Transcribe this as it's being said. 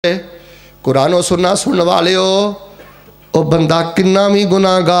कुरान और सुनना सुनने वाले हो ओ बंदा किन्ना भी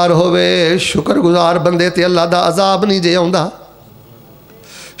गुनाहगार होवे शुक्रगुजार बंदे ते अल्लाह दा अजाब नहीं जे आउंदा।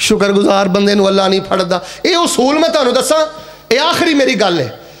 शुक्रगुजार बंदे नूं अल्लाह नहीं फड़दा। ये उसूल मैं तुहानूं दसां, ये आखिरी मेरी गल है।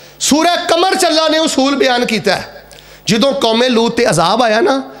 सूरह कमर च अल्लाह ने उसूल बयान किया है। जदों कौमे लूत ते अजाब आया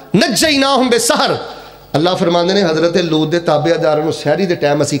ना, नज्जैनाहुम बिस्सहर, अल्लाह फरमांदे ने हज़रत लूत दे ताबेदारां नूं सहरी दे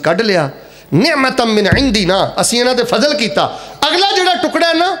टाइम असीं कढ लिया। निअमतम मिन इंदिना, असीं इन्हां ते फजल कीता। अगला जिहड़ा टुकड़ा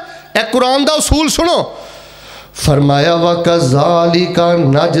है ना, ए कुरान दा उसूल सुनो। फरमाया वकज़ालिका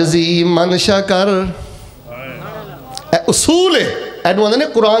नजज़ी मन शकर, ए उसूल है, एनू आंदे ने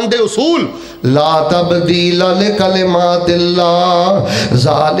कुरान दे उसूल। ला तब्दील लिकलिमातिल्लाह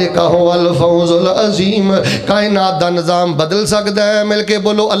ज़ालिका हुवल फौज़ुल अज़ीम। कायनात दा निज़ाम बदल सकदा है, मिल के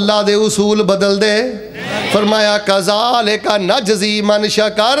बोलो अल्लाह दे उसूल बदल दे। फरमाया कज़ालिका नजज़ी मन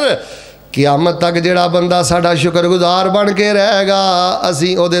शकर, क़यामत तक जिहड़ा बंदा साडा शुक्रगुजार बन के रहेगा,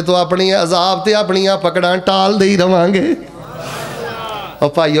 असीं ओदे तो अपनी अजाब ते अपनियां पकड़ां टाल दे ही रवांगे। ओ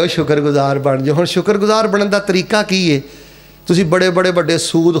भाईओ शुक्रगुजार बन जाओ। हुण शुक्रगुजार बनने दा तरीका की है? तुसी बड़े बड़े वड्डे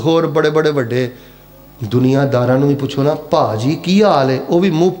सूदखोर बड़े बड़े वड्डे दुनियादारां नूं भी पुछो ना, भाजी की हाल है, वो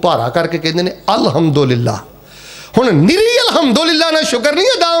भी मुँह भारा करके कहंदे ने अलहमदुलिल्लाह। हुण निरी अलहमदुलिल्लाह ना शुक्र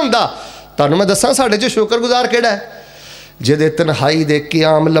नहीं अदा हुंदा। तुहानूं मैं दसां साडे च शुक्रगुजार किहड़ा है? जिहदे तन्हाई दे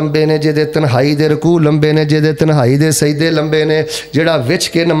क़याम लंबे ने, जिहदे तन्हाई दे रकू लंबे ने, जिहदे तन्हाई दे सजदे लंबे ने, जिहड़ा विच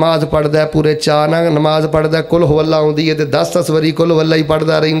के नमाज पढ़दा है, पूरे चार नमाज पढ़दा है, कुल हुवल्ला आउंदी है ते 10-10 वारी कुल हुवल्ला ही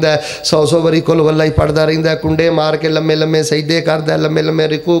पढ़दा रहिंदा है, 100-100 वारी कुल हुवल्ला ही पढ़दा रहिंदा है, कुंडे मार के लम्मे लम्मे सजदे करदा है, लम्मे लम्मे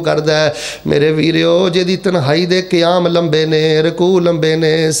रकू करदा है। मेरे वीरियो, जिहदी तन्हाई दे क़याम लंबे ने, रकू लंबे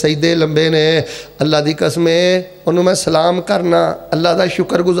ने, सजदे लंबे ने, अल्लाह दी कसमे उन्होंने मैं सलाम करना, अल्लाह का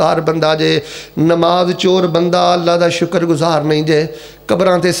शुक्रगुजार बंदा जे। नमाज चोर बंदा अल्लाह का शुक्रगुजार नहीं जे।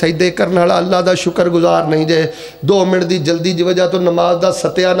 कबरां ते सजदे करने वाला अल्लाह का शुक्रगुजार नहीं जे। 2 मिनट की जल्दी की वजह तो नमाज का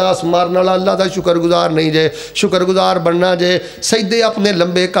सत्यानाश मारने वाला अल्लाह का शुक्रगुजार नहीं जे। शुक्रगुजार बनना जे, सजदे अपने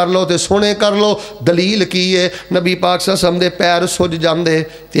लंबे कर लो तो सोने कर लो। दलील की है? नबी पाक सल्लल्लाहु अलैहि वसल्लम दे पैर सुज जाते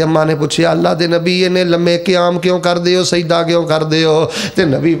तो अम्मा ने पूछा अल्लाह के नबी इन्हें लम्बे क़याम क्यों करते हो, सजदा क्यों करते हो? तो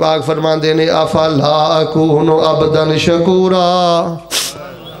नबी पाक फरमाते ने अफला अकूनु अब्दन शकूरा,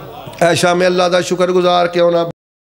 ऐशा में अल्लाह का शुक्रगुजार क्यों ना